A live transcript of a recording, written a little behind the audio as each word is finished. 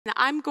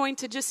I'm going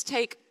to just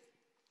take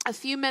a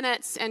few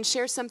minutes and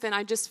share something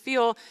I just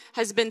feel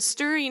has been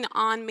stirring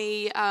on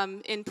me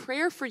in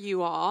prayer for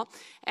you all.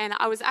 And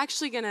I was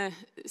actually going to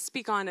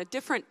speak on a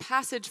different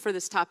passage for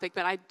this topic,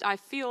 but I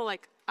feel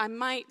like I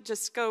might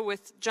just go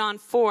with John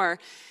 4.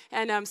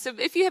 And so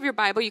if you have your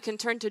Bible, you can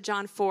turn to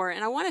John 4.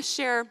 And I want to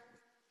share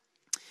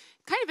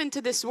kind of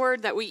into this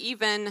word that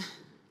we're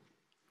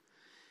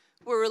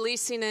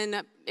releasing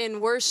in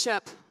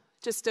worship,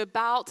 just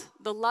about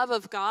the love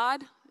of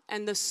God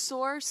and the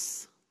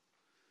source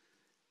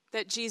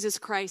that Jesus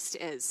Christ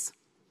is.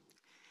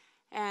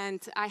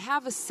 And I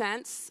have a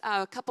sense,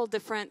 a couple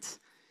different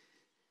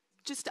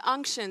just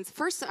unctions.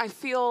 First, I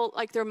feel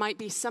like there might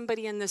be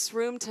somebody in this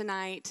room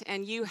tonight,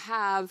 and you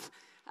have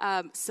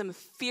some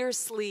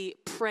fiercely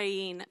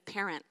praying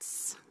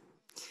parents.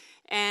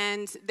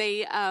 And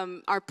they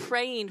are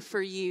praying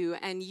for you,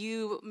 and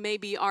you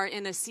maybe are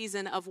in a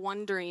season of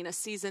wondering, a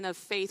season of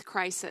faith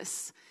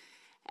crisis.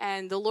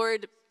 And the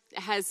Lord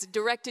has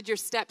directed your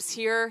steps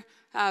here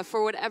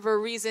for whatever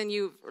reason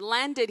you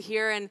landed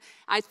here. And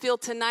I feel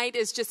tonight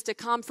is just a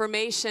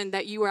confirmation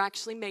that you were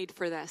actually made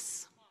for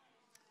this.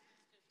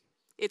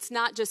 It's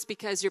not just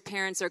because your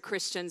parents are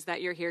Christians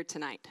that you're here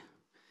tonight.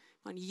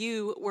 When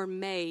you were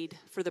made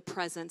for the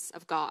presence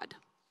of God.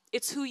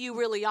 It's who you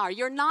really are.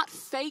 You're not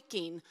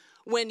faking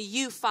when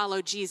you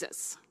follow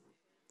Jesus.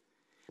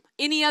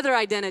 Any other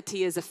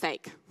identity is a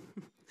fake.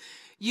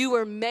 You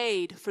were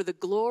made for the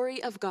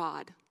glory of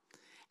God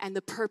and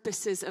the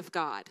purposes of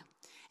God.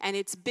 And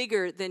it's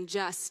bigger than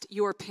just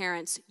your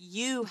parents.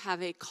 You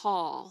have a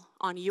call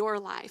on your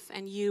life,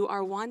 and you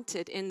are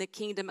wanted in the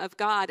kingdom of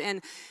God.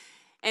 And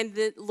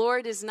the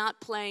Lord is not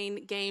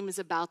playing games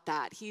about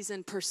that. He's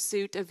in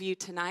pursuit of you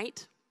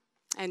tonight.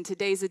 And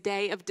today's a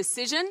day of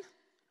decision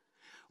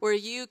where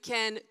you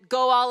can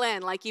go all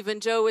in, like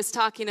even Joe was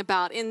talking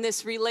about, in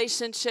this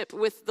relationship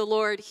with the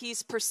Lord.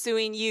 He's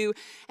pursuing you.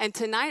 And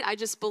tonight, I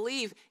just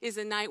believe, is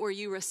a night where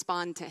you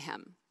respond to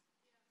him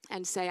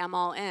and say, I'm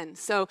all in.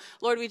 So,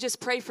 Lord, we just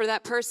pray for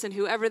that person,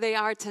 whoever they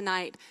are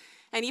tonight.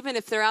 And even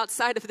if they're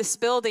outside of this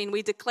building,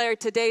 we declare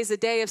today's a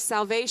day of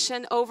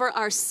salvation over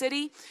our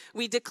city.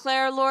 We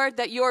declare, Lord,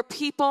 that your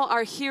people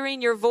are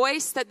hearing your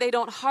voice, that they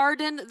don't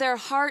harden their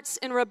hearts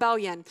in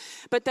rebellion,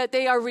 but that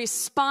they are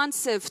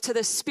responsive to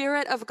the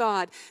Spirit of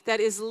God that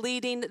is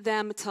leading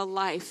them to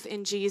life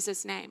in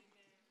Jesus' name.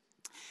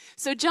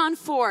 So John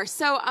 4.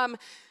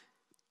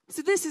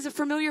 So this is a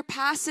familiar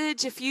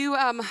passage. If you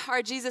are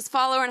a Jesus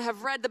follower and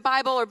have read the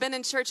Bible or been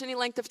in church any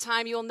length of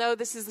time, you'll know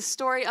this is the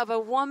story of a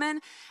woman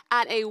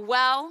at a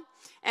well.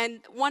 And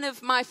one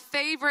of my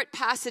favorite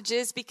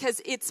passages,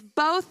 because it's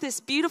both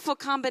this beautiful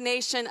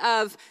combination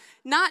of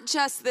not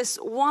just this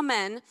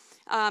woman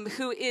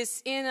who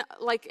is in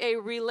like a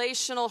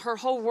relational, her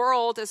whole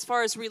world as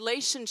far as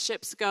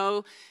relationships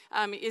go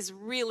is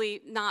really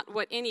not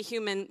what any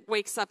human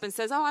wakes up and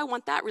says, oh, I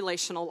want that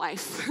relational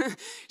life.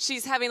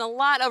 She's having a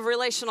lot of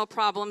relational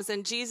problems,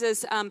 and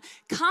Jesus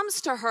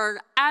comes to her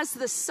as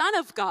the Son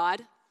of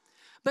God,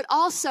 but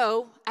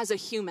also as a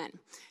human.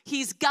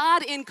 He's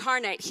God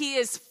incarnate. He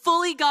is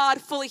fully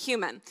God, fully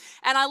human.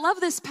 And I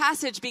love this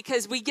passage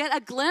because we get a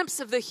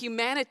glimpse of the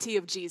humanity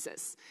of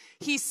Jesus.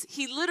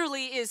 He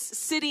literally is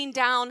sitting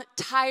down,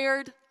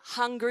 tired,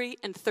 hungry,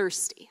 and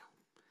thirsty.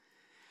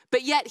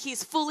 But yet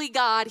he's fully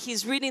God.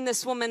 He's reading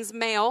this woman's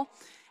mail,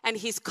 and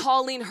he's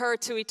calling her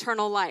to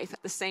eternal life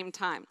at the same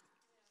time.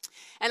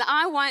 And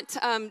I want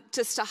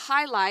just to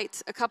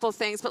highlight a couple of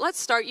things. But let's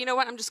start. You know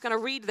what? I'm just going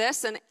to read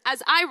this. And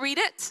as I read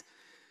it,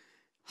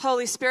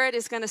 Holy Spirit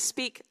is going to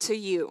speak to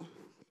you.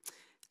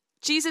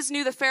 Jesus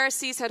knew the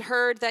Pharisees had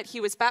heard that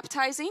he was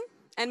baptizing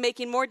and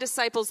making more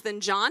disciples than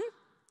John.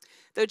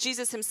 Though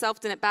Jesus himself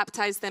didn't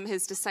baptize them,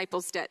 his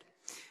disciples did.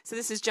 So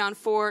this is John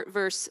 4,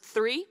 verse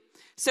 3.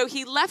 So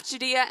he left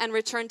Judea and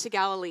returned to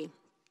Galilee.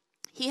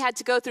 He had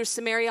to go through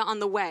Samaria on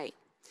the way.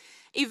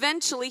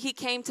 Eventually, he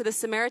came to the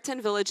Samaritan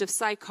village of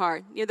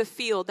Sychar, near the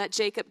field that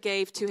Jacob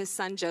gave to his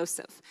son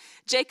Joseph.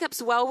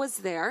 Jacob's well was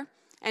there,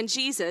 and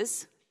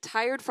Jesus,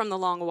 tired from the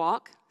long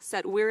walk,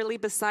 sat wearily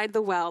beside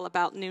the well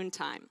about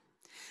noontime.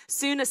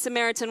 Soon a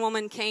Samaritan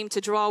woman came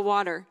to draw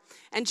water,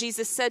 and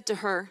Jesus said to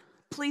her,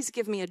 "Please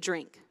give me a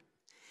drink."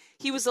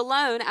 He was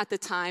alone at the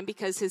time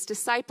because his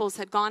disciples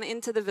had gone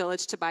into the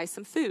village to buy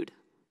some food.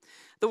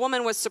 The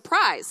woman was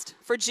surprised,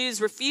 for Jews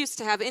refused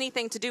to have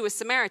anything to do with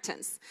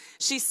Samaritans.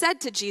 She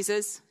said to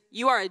Jesus,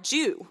 "You are a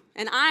Jew,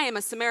 and I am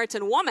a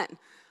Samaritan woman.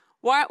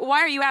 Why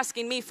are you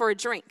asking me for a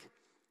drink?"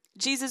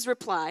 Jesus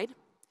replied,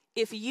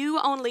 "If you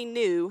only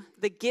knew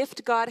the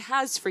gift God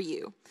has for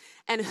you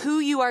and who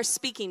you are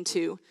speaking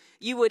to,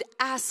 you would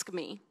ask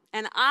me,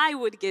 and I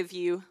would give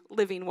you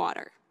living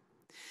water.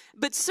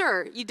 But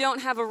sir, you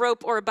don't have a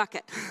rope or a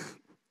bucket,"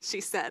 she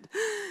said,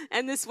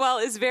 "and this well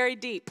is very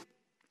deep.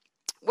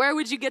 Where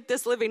would you get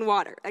this living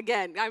water?"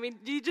 Again, I mean,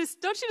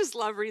 don't you just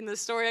love reading this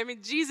story? I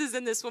mean, Jesus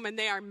and this woman,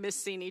 they are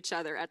missing each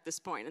other at this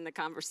point in the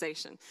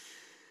conversation.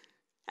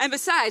 And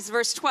besides,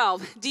 verse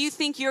 12, "Do you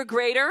think you're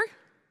greater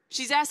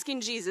She's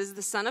asking Jesus,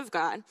 the Son of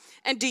God,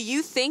 and do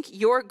you think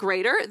you're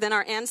greater than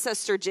our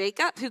ancestor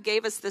Jacob, who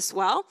gave us this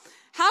well?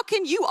 How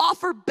can you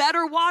offer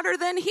better water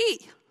than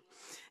he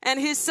and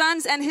his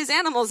sons and his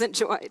animals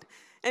enjoyed?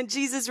 And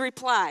Jesus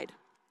replied,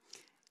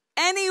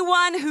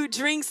 anyone who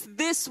drinks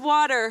this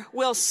water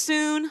will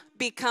soon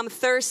become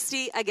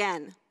thirsty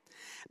again.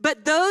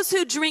 But those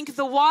who drink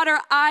the water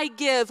I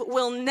give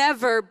will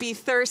never be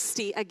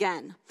thirsty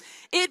again.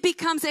 It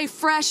becomes a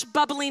fresh,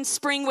 bubbling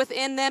spring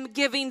within them,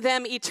 giving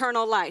them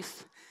eternal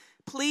life.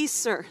 Please,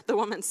 sir, the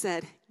woman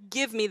said,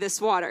 give me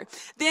this water.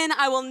 Then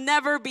I will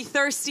never be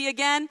thirsty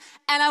again,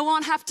 and I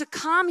won't have to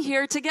come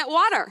here to get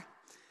water.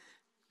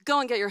 Go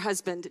and get your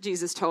husband,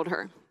 Jesus told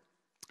her.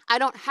 I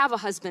don't have a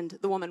husband,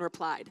 the woman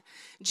replied.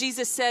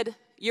 Jesus said,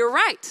 you're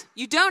right.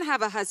 You don't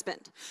have a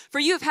husband. For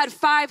you have had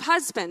 5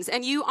 husbands,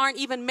 and you aren't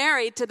even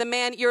married to the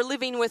man you're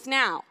living with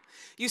now.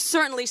 You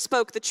certainly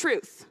spoke the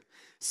truth.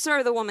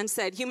 Sir, the woman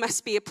said, you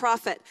must be a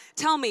prophet.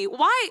 Tell me,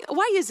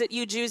 why is it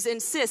you Jews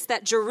insist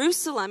that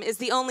Jerusalem is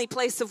the only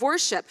place of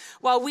worship,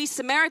 while we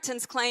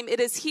Samaritans claim it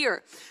is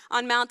here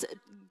on Mount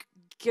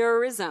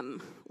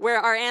Gerizim, where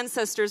our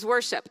ancestors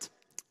worshipped?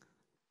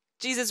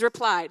 Jesus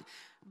replied,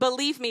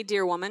 believe me,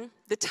 dear woman,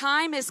 the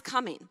time is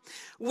coming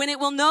when it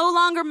will no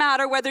longer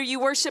matter whether you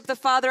worship the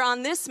Father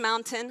on this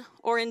mountain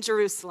or in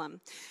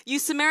Jerusalem. You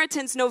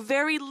Samaritans know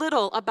very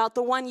little about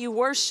the one you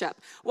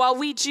worship, while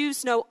we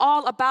Jews know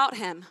all about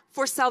him,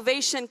 for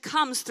salvation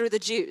comes through the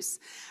Jews.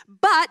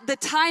 But the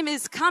time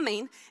is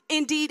coming,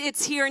 indeed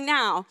it's here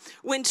now,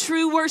 when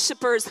true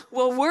worshipers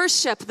will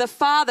worship the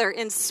Father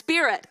in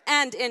spirit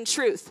and in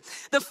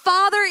truth. The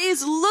Father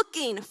is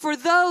looking for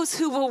those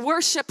who will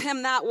worship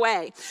him that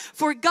way.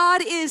 For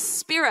God is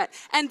spirit,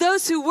 and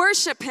those who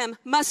worship him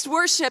must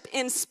worship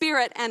in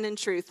spirit and in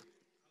truth.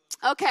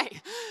 Okay,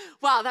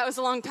 wow, that was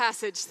a long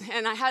passage,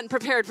 and I hadn't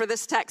prepared for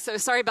this text, so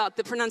sorry about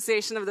the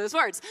pronunciation of those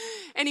words.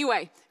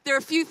 Anyway, there are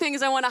a few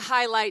things I want to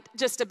highlight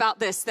just about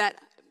this that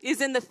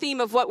is in the theme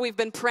of what we've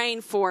been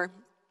praying for,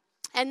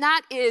 and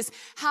that is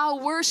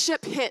how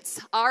worship hits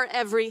our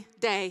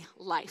everyday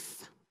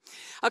life.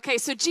 Okay,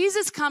 so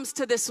Jesus comes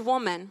to this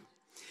woman,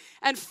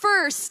 and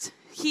first,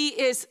 he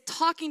is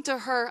talking to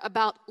her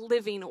about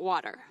living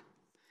water.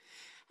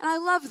 And I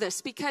love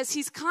this because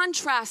he's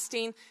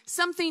contrasting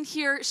something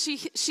here.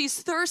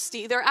 She's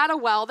thirsty. They're at a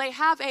well. They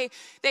have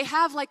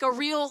like a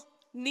real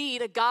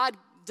need, a God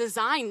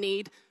design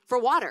need for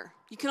water.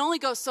 You can only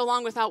go so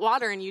long without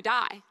water and you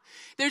die.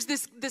 There's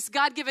this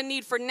God-given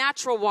need for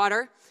natural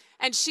water,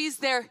 and she's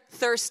there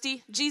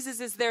thirsty. Jesus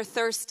is there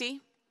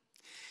thirsty.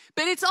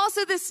 But it's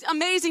also this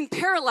amazing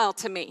parallel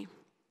to me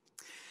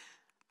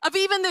of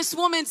even this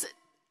woman's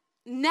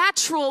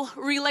natural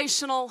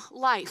relational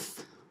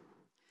life.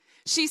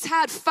 She's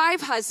had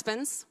 5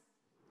 husbands.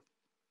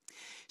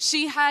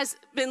 She has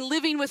been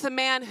living with a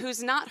man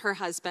who's not her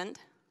husband.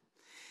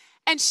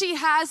 And she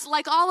has,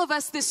 like all of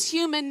us, this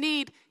human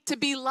need to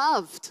be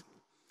loved,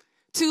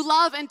 to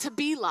love and to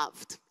be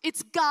loved.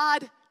 It's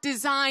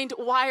God-designed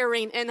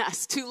wiring in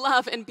us to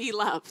love and be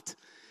loved.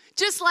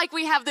 Just like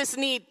we have this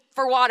need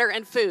for water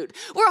and food.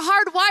 We're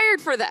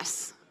hardwired for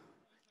this,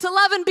 to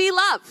love and be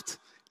loved,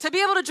 to be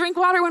able to drink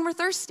water when we're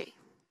thirsty.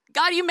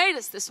 God, you made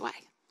us this way.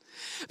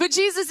 But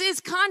Jesus is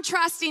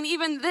contrasting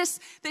even this,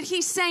 that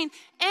he's saying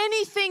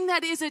anything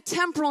that is a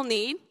temporal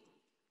need,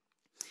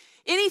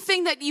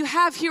 anything that you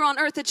have here on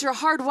earth that you're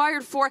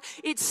hardwired for,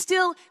 it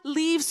still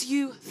leaves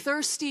you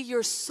thirsty.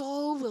 Your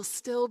soul will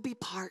still be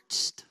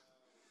parched.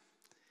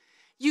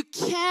 You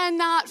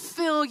cannot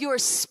fill your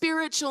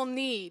spiritual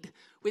need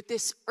with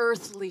this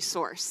earthly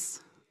source.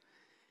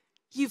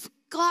 You've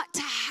got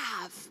to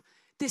have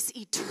this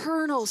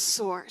eternal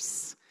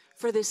source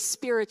for this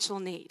spiritual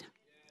need.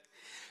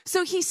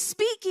 So he's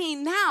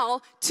speaking now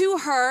to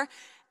her,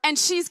 and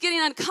she's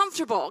getting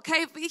uncomfortable,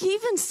 okay? He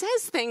even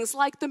says things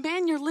like, the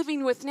man you're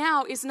living with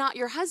now is not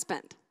your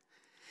husband.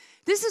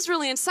 This is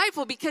really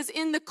insightful because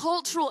in the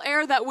cultural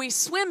air that we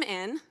swim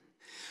in,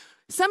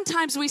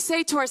 sometimes we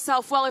say to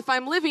ourselves, well, if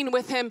I'm living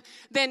with him,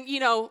 then,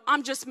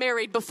 I'm just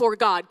married before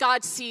God.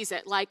 God sees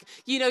it. Like,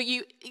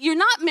 you're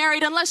not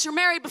married unless you're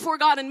married before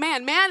God and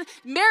man.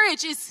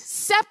 Marriage is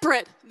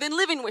separate than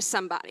living with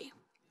somebody.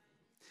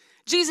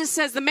 Jesus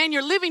says the man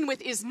you're living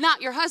with is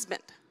not your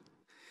husband.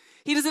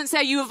 He doesn't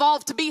say you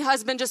evolved to be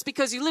husband just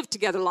because you lived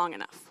together long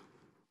enough.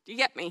 Do you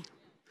get me?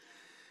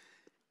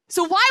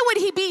 So why would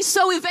he be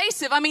so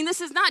evasive? I mean,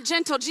 this is not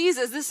gentle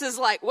Jesus. This is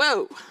like,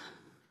 whoa.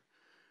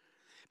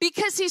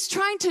 Because he's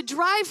trying to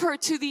drive her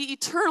to the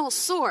eternal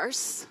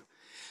source.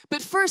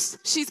 But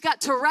first, she's got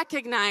to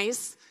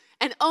recognize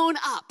and own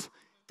up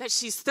that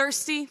she's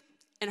thirsty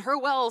and her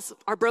wells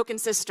are broken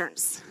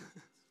cisterns.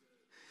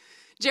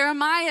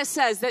 Jeremiah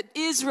says that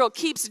Israel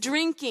keeps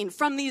drinking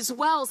from these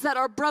wells that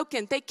are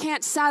broken. They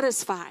can't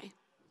satisfy.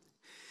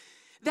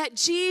 That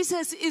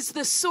Jesus is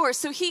the source.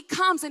 So he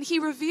comes and he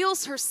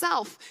reveals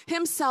himself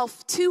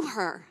to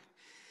her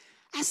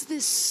as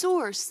this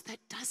source that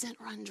doesn't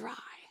run dry.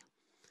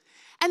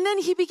 And then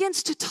he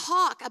begins to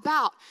talk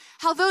about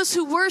how those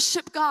who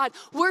worship God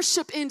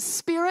worship in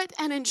spirit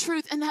and in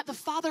truth, and that the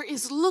Father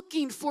is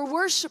looking for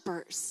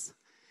worshipers.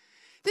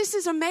 This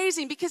is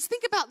amazing because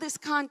think about this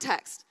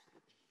context.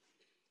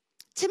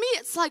 To me,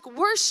 it's like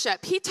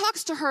worship. He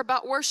talks to her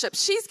about worship.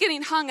 She's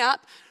getting hung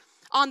up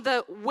on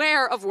the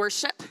where of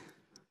worship.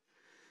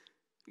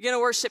 You're going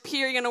to worship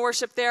here, you're going to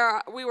worship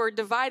there. We were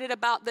divided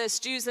about this,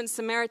 Jews and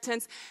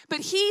Samaritans.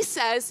 But he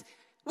says,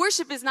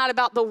 worship is not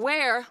about the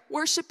where.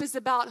 Worship is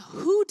about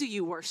who do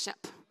you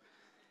worship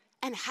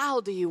and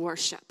how do you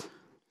worship.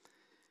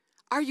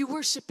 Are you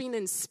worshiping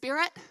in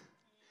spirit?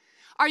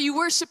 Are you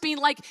worshiping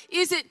like,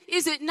 is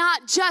it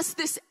not just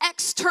this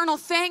external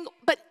thing,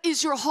 but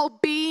is your whole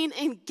being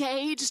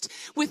engaged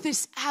with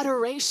this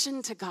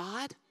adoration to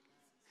God?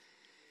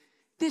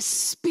 This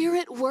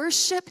spirit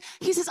worship.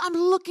 He says, I'm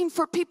looking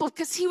for people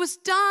because he was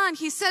done.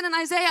 He said in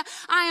Isaiah,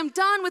 I am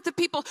done with the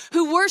people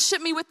who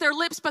worship me with their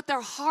lips, but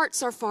their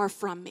hearts are far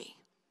from me.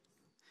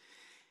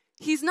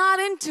 He's not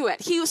into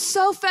it. He was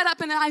so fed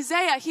up in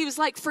Isaiah. He was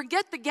like,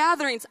 forget the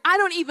gatherings. I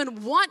don't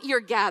even want your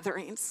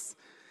gatherings.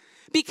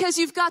 Because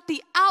you've got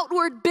the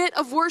outward bit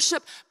of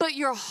worship, but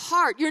your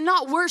heart, you're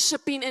not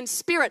worshiping in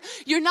spirit.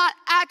 You're not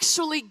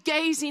actually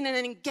gazing and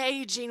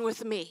engaging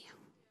with me.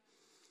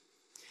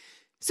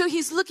 So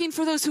he's looking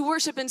for those who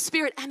worship in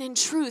spirit and in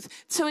truth.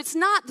 So it's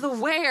not the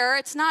where,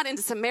 it's not in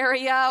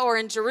Samaria or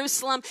in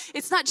Jerusalem.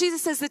 It's not,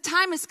 Jesus says the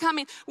time is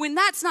coming when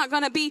that's not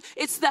going to be.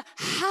 It's the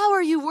how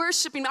are you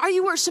worshiping? Are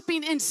you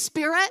worshiping in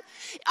spirit?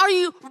 Are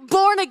you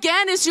born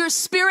again? Is your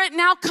spirit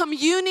now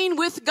communing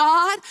with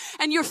God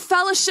and you're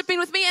fellowshipping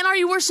with me? And are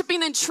you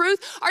worshiping in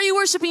truth? Are you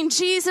worshiping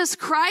Jesus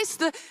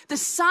Christ, the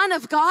Son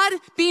of God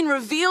being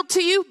revealed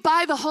to you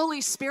by the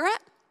Holy Spirit?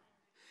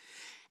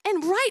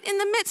 And right in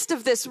the midst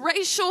of this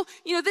racial,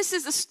 this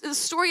is a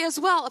story as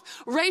well of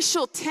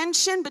racial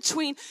tension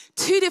between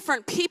two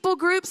different people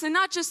groups, and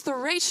not just the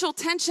racial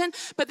tension,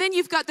 but then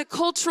you've got the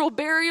cultural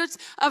barriers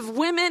of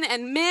women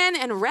and men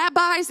and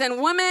rabbis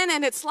and women,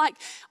 and it's like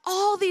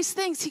all these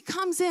things. He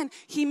comes in,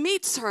 he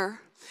meets her,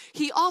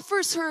 he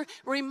offers her,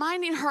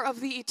 reminding her of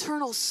the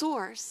eternal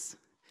source.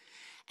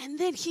 And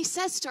then he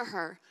says to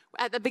her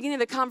at the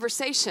beginning of the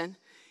conversation,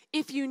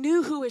 if you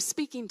knew who is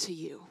speaking to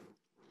you,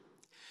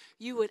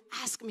 you would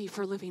ask me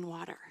for living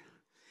water.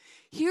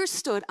 Here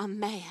stood a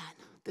man,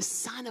 the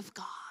Son of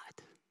God,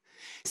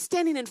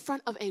 standing in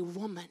front of a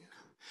woman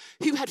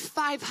who had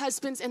 5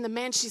 husbands, and the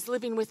man she's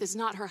living with is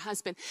not her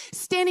husband.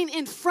 Standing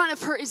in front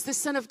of her is the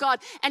Son of God,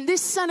 and this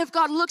Son of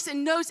God looks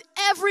and knows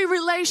every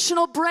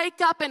relational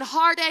breakup and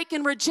heartache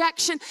and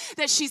rejection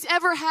that she's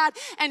ever had,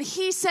 and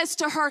he says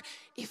to her,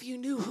 if you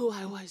knew who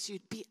I was,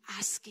 you'd be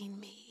asking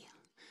me,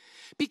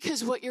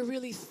 because what you're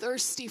really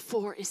thirsty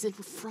for is in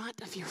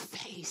front of your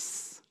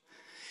face.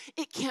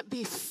 It can't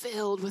be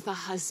filled with a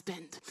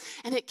husband,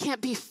 and it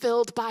can't be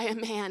filled by a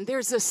man.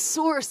 There's a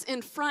source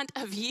in front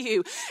of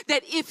you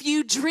that if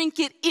you drink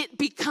it, it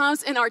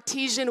becomes an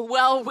artesian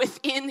well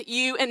within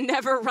you and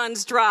never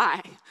runs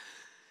dry.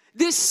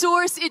 This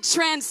source, it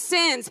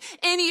transcends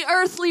any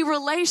earthly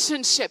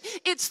relationship.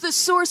 It's the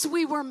source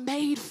we were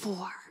made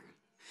for,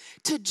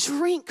 to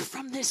drink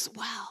from this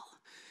well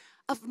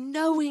of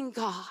knowing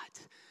God,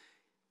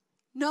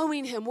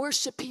 knowing him,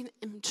 worshiping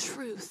in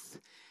truth,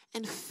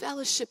 and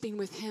fellowshipping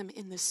with him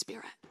in the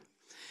spirit.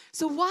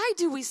 So why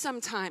do we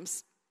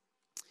sometimes,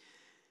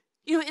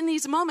 in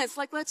these moments,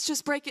 like let's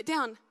just break it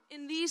down.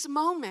 In these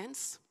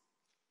moments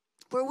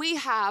where we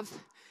have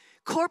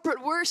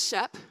corporate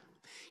worship,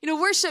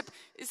 worship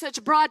is such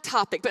a broad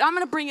topic, but I'm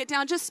going to bring it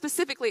down just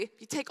specifically.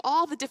 You take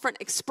all the different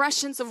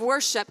expressions of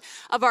worship,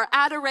 of our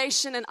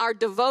adoration and our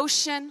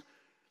devotion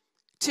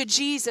to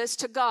Jesus,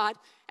 to God,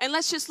 and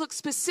let's just look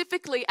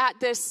specifically at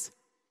this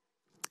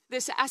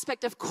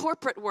aspect of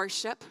corporate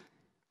worship.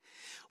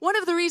 One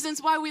of the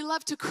reasons why we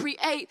love to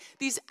create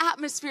these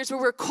atmospheres where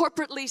we're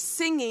corporately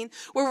singing,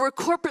 where we're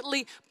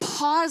corporately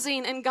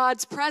pausing in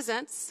God's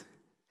presence,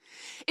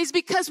 is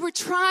because we're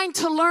trying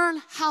to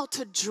learn how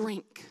to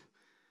drink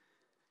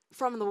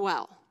from the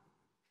well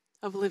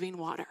of living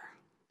water.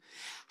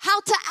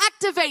 How to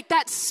activate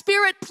that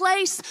spirit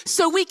place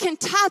so we can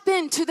tap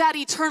into that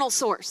eternal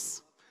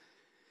source.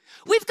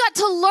 We've got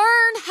to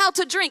learn how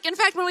to drink. In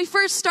fact, when we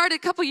first started a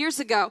couple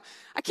years ago,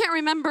 I can't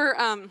remember,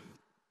 I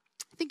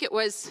think it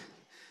was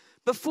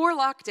before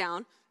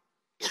lockdown,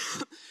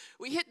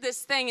 we hit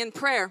this thing in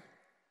prayer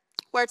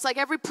where it's like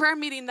every prayer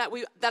meeting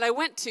that I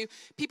went to,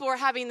 people were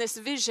having this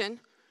vision,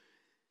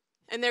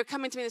 and they're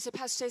coming to me and they say,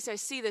 Pastor Stacie, I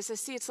see this. I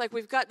see it's like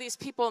we've got these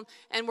people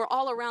and we're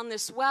all around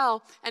this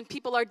well and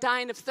people are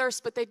dying of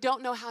thirst, but they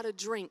don't know how to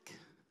drink.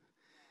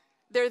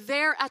 They're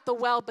there at the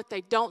well, but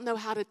they don't know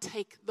how to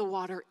take the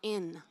water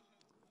in.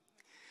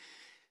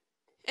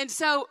 And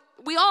so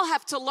we all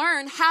have to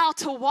learn how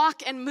to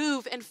walk and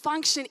move and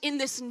function in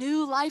this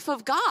new life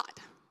of God.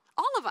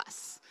 All of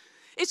us.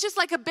 It's just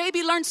like a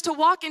baby learns to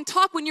walk and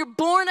talk. When you're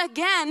born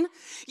again,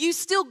 you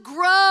still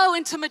grow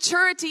into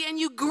maturity and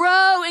you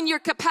grow in your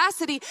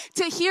capacity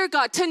to hear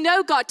God, to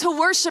know God, to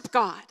worship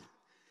God.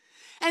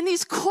 And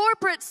these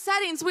corporate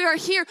settings, we are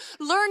here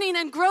learning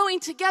and growing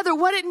together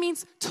what it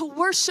means to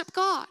worship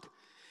God.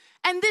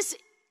 And this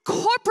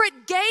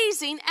corporate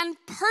gazing and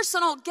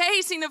personal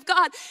gazing of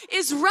God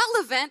is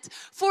relevant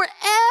for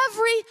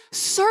every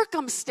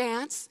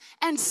circumstance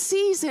and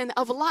season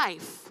of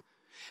life,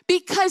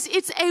 because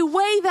it's a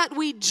way that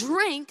we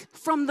drink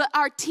from the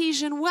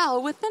artesian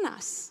well within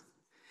us.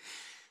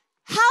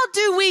 How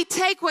do we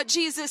take what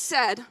Jesus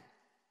said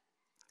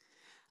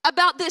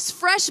about this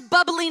fresh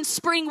bubbling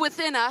spring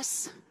within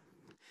us?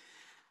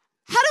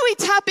 How do we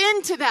tap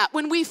into that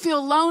when we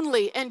feel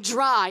lonely and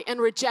dry and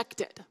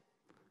rejected?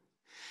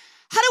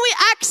 How do we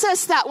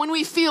access that when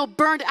we feel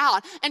burned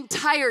out and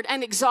tired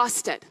and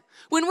exhausted?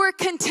 When we're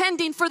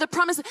contending for the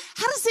promise,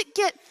 how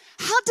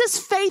does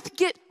faith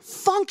get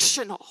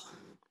functional?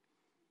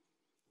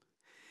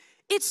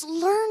 It's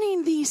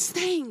learning these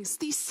things,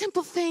 these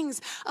simple things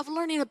of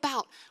learning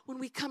about when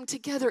we come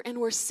together and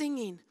we're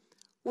singing.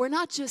 We're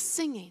not just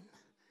singing,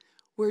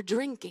 we're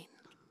drinking.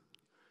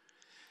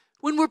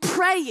 When we're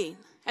praying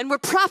and we're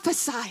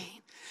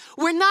prophesying,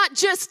 we're not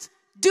just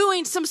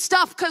doing some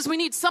stuff because we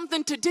need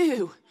something to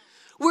do.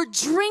 We're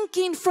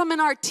drinking from an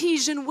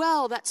artesian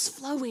well that's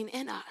flowing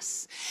in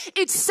us.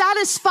 It's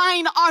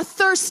satisfying our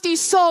thirsty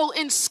soul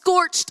in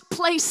scorched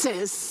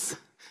places.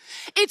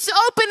 It's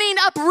opening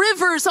up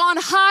rivers on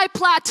high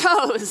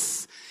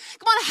plateaus.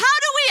 Come on, how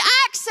do we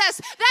access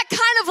that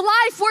kind of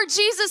life where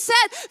Jesus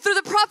said through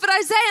the prophet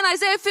Isaiah in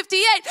Isaiah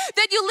 58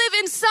 that you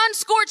live in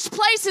sun-scorched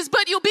places,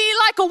 but you'll be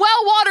like a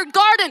well-watered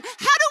garden?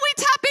 How do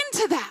we tap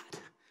into that?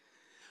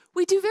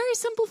 We do very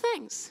simple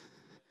things.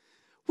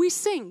 We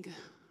sing.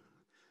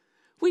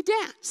 We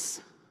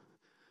dance,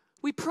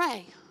 we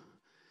pray,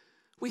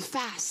 we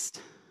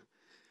fast,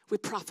 we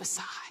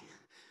prophesy,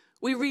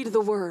 we read the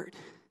word.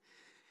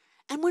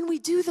 And when we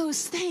do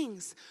those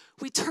things,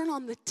 we turn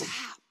on the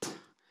tap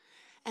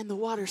and the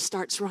water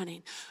starts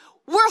running.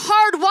 We're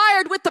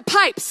hardwired with the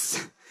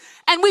pipes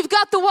and we've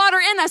got the water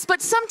in us,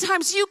 but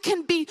sometimes you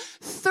can be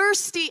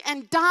thirsty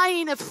and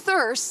dying of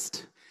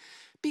thirst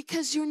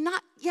because you're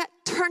not yet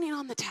turning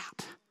on the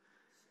tap.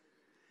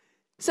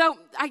 So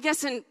I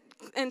guess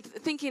and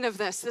thinking of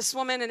this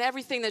woman and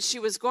everything that she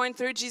was going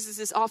through, Jesus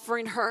is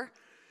offering her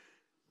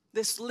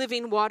this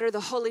living water, the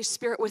Holy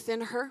Spirit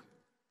within her.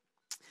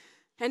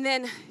 And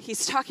then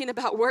he's talking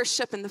about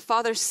worship and the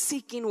Father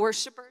seeking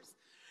worshipers.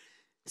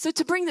 So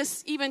to bring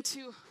this even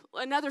to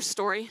another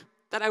story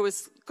that I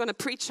was going to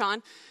preach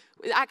on,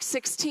 Acts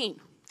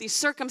 16, these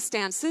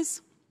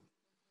circumstances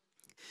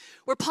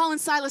where Paul and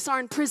Silas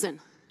are in prison.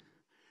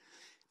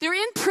 They're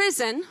in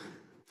prison,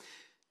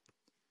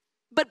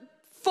 but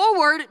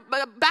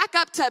back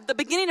up to the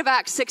beginning of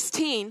Acts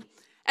 16,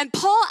 and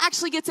Paul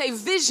actually gets a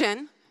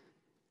vision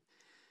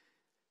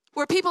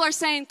where people are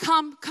saying,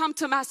 come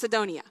to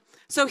Macedonia.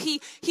 So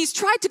he's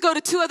tried to go to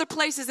 2 other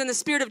places, and the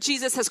Spirit of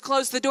Jesus has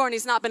closed the door, and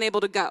he's not been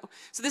able to go.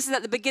 So this is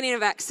at the beginning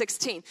of Acts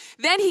 16.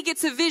 Then he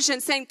gets a vision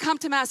saying, come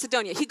to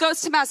Macedonia. He goes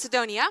to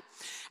Macedonia,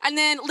 and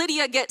then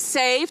Lydia gets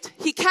saved.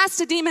 He casts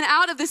a demon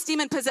out of this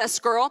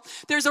demon-possessed girl.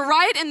 There's a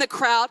riot in the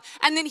crowd,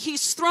 and then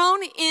he's thrown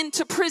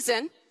into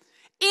prison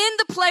in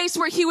the place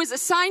where he was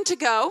assigned to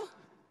go.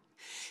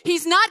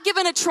 He's not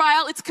given a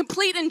trial. It's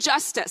complete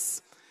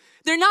injustice.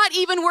 They're not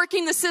even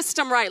working the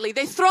system rightly.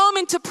 They throw him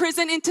into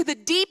prison, into the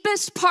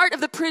deepest part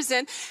of the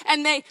prison,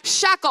 and they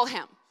shackle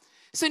him.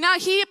 So now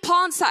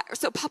Paul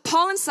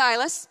and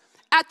Silas,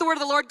 at the word of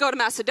the Lord, go to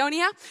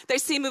Macedonia. They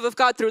see a move of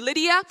God through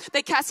Lydia.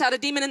 They cast out a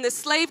demon in this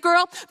slave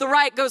girl. The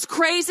riot goes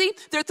crazy.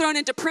 They're thrown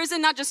into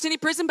prison, not just any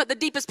prison, but the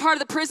deepest part of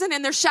the prison,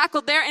 and they're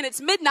shackled there, and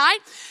it's midnight.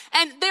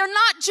 And they're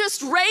not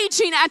just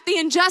raging at the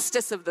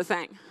injustice of the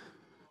thing.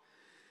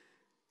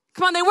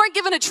 Come on, they weren't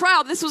given a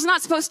trial. This was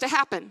not supposed to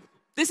happen.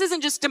 This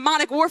isn't just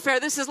demonic warfare.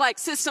 This is like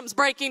systems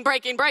breaking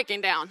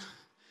down.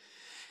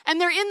 And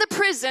they're in the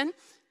prison,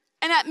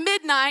 and at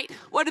midnight,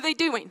 what are they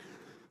doing?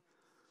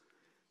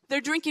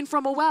 They're drinking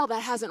from a well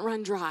that hasn't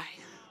run dry.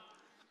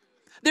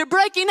 They're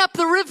breaking up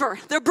the river.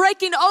 They're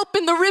breaking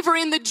open the river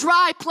in the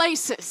dry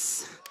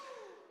places.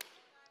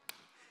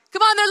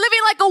 Come on, they're living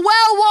like a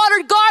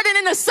well-watered garden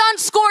in a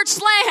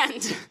sun-scorched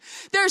land.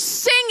 They're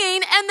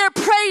singing and they're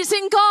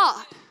praising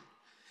God.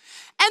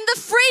 And the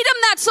freedom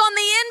that's on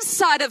the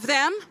inside of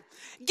them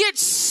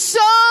gets so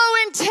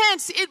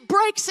intense, it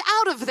breaks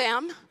out of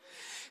them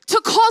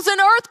to cause an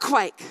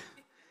earthquake.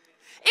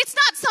 It's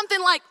not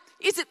something like,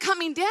 is it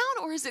coming down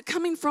or is it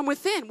coming from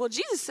within? Well,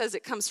 Jesus says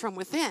it comes from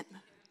within.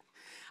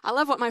 I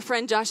love what my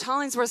friend Josh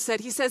Hollingsworth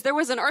said. He says there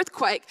was an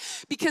earthquake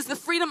because the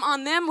freedom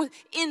on them was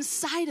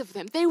inside of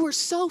them. They were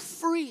so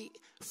free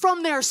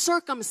from their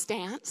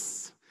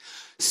circumstance,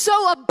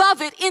 so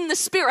above it in the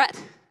spirit,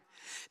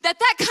 that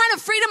kind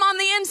of freedom on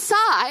the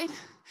inside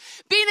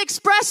being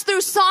expressed through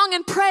song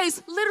and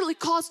praise literally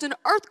caused an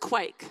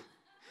earthquake.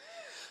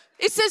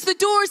 It says the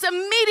doors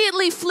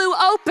immediately flew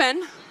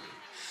open.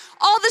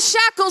 All the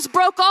shackles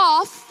broke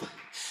off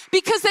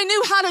because they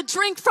knew how to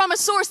drink from a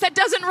source that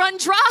doesn't run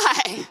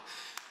dry.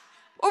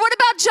 Or what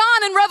about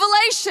John in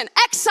Revelation?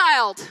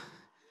 Exiled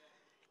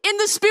in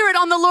the Spirit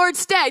on the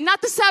Lord's day,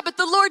 not the Sabbath,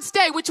 the Lord's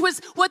day, which was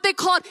what they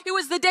called, it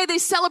was the day they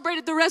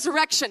celebrated the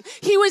resurrection.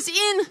 He was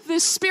in the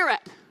Spirit.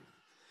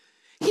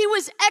 He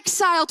was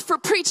exiled for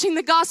preaching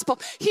the gospel.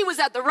 He was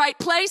at the right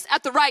place,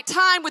 at the right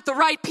time, with the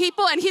right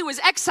people, and he was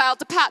exiled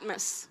to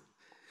Patmos.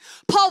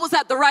 Paul was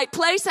at the right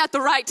place, at the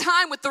right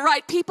time, with the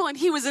right people, and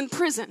he was in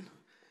prison.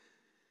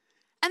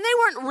 And they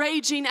weren't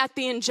raging at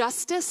the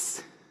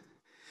injustice.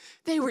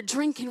 They were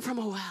drinking from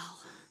a well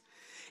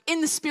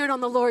in the Spirit on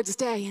the Lord's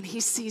day, and he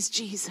sees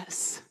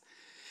Jesus.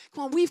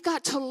 Come on, we've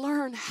got to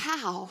learn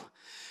how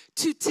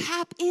to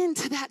tap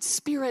into that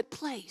Spirit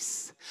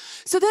place.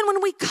 So then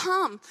when we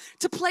come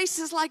to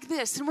places like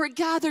this and we're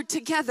gathered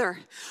together,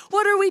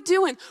 what are we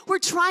doing? We're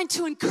trying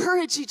to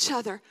encourage each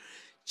other.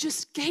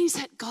 Just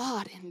gaze at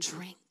God and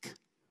drink.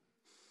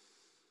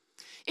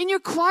 In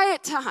your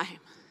quiet time,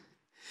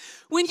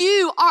 when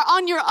you are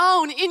on your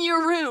own in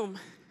your room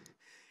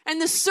and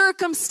the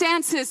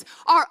circumstances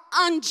are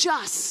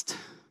unjust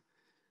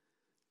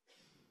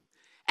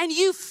and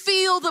you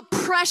feel the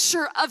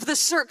pressure of the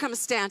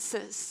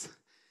circumstances,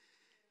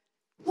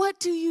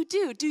 what do?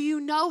 Do you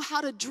know how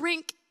to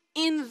drink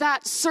in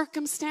that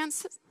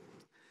circumstances?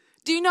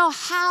 Do you know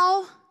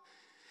how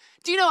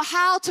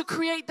to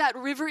create that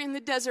river in the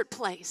desert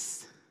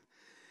place?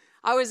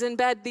 I was in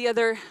bed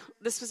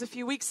this was a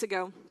few weeks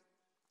ago,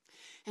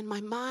 and my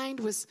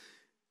mind was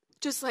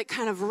just like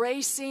kind of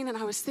racing, and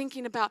I was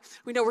thinking about,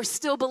 we're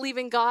still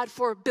believing God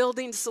for a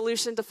building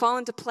solution to fall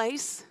into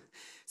place.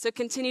 So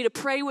continue to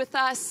pray with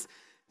us.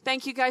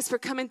 Thank you guys for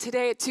coming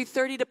today at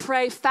 2:30 to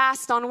pray,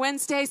 fast on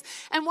Wednesdays.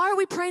 And why are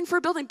we praying for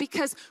a building?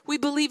 Because we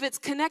believe it's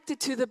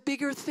connected to the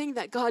bigger thing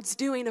that God's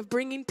doing of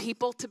bringing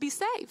people to be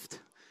saved.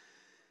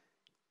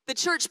 The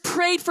church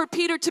prayed for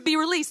Peter to be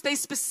released. They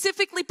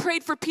specifically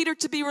prayed for Peter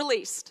to be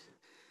released.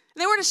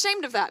 And they weren't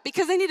ashamed of that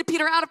because they needed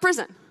Peter out of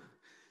prison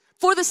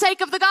for the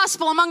sake of the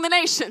gospel among the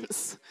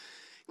nations.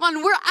 Come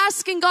on, we're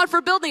asking God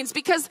for buildings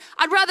because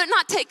I'd rather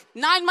not take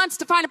 9 months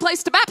to find a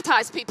place to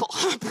baptize people.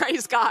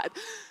 Praise God.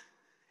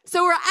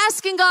 So we're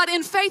asking God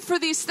in faith for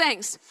these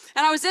things.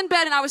 And I was in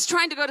bed and I was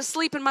trying to go to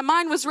sleep and my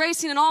mind was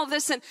racing and all of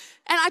this. And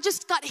I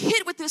just got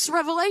hit with this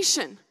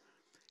revelation.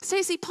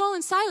 Stacie, Paul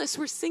and Silas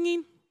were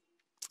singing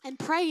and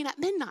praying at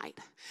midnight.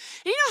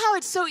 And you know how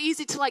it's so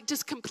easy to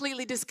just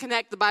completely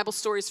disconnect the Bible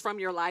stories from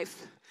your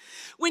life?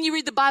 When you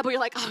read the Bible, you're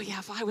like, oh yeah,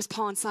 if I was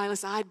Paul and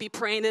Silas, I'd be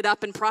praying it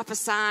up and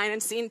prophesying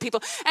and seeing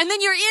people. And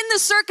then you're in the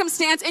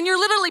circumstance and you're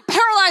literally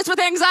paralyzed with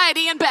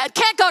anxiety in bed,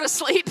 can't go to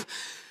sleep.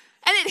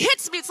 And it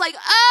hits me, it's like,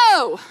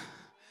 oh,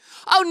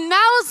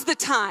 now's the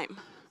time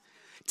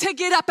to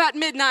get up at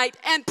midnight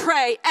and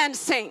pray and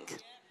sing.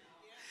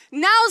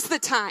 Now's the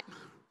time.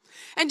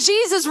 And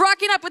Jesus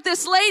rocking up with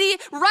this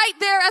lady right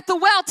there at the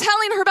well,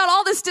 telling her about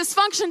all this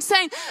dysfunction,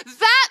 saying,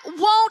 that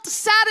won't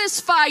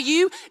satisfy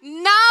you.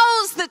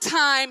 Now's the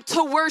time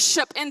to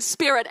worship in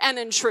spirit and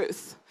in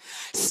truth.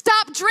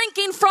 Stop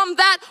drinking from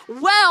that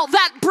well,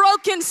 that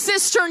broken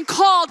cistern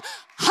called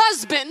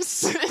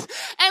husbands,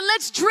 and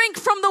let's drink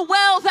from the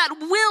well that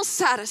will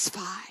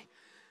satisfy.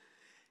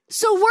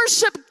 So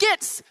worship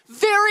gets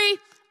very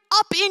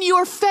up in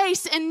your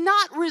face and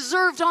not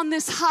reserved on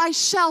this high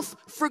shelf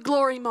for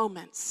glory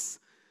moments.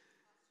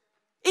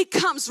 It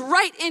comes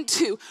right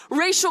into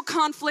racial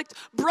conflict,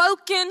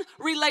 broken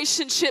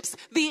relationships,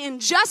 the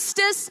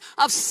injustice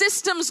of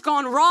systems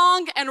gone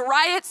wrong and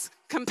riots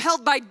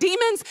compelled by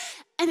demons.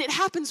 And it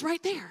happens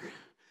right there,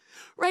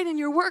 right in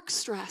your work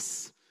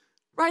stress,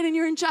 right in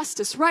your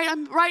injustice, right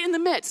in the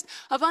midst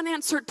of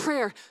unanswered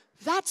prayer.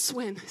 That's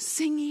when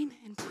singing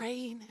and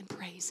praying and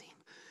praising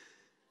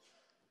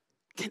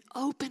can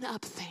open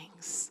up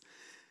things.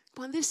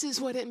 Well, this is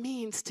what it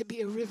means to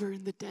be a river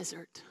in the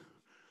desert.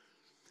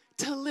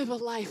 To live a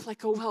life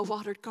like a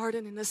well-watered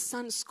garden in a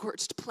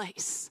sun-scorched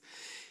place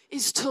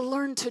is to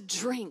learn to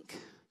drink.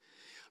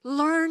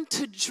 Learn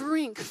to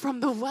drink from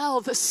the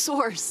well, the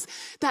source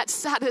that's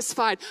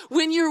satisfied.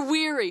 When you're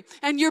weary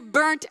and you're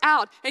burnt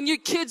out and your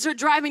kids are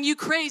driving you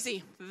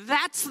crazy,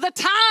 that's the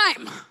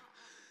time.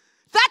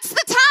 That's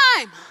the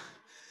time.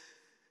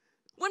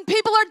 When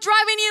people are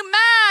driving you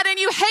mad and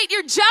you hate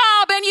your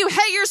job and you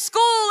hate your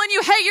school and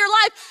you hate your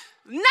life,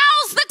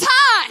 now's the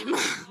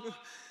time.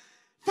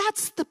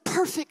 That's the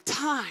perfect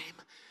time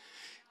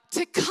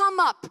to come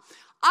up.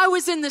 I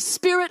was in the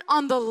Spirit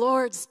on the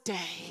Lord's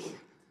day.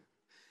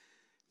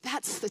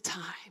 That's the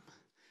time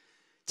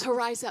to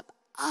rise up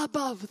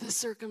above the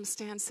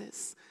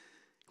circumstances.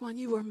 When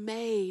you were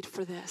made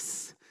for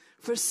this,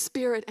 for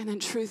spirit and in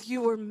truth.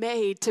 You were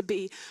made to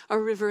be a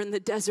river in the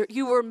desert.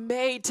 You were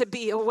made to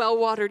be a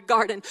well-watered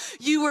garden.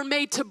 You were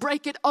made to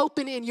break it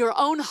open in your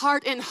own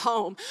heart and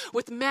home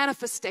with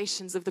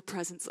manifestations of the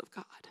presence of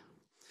God.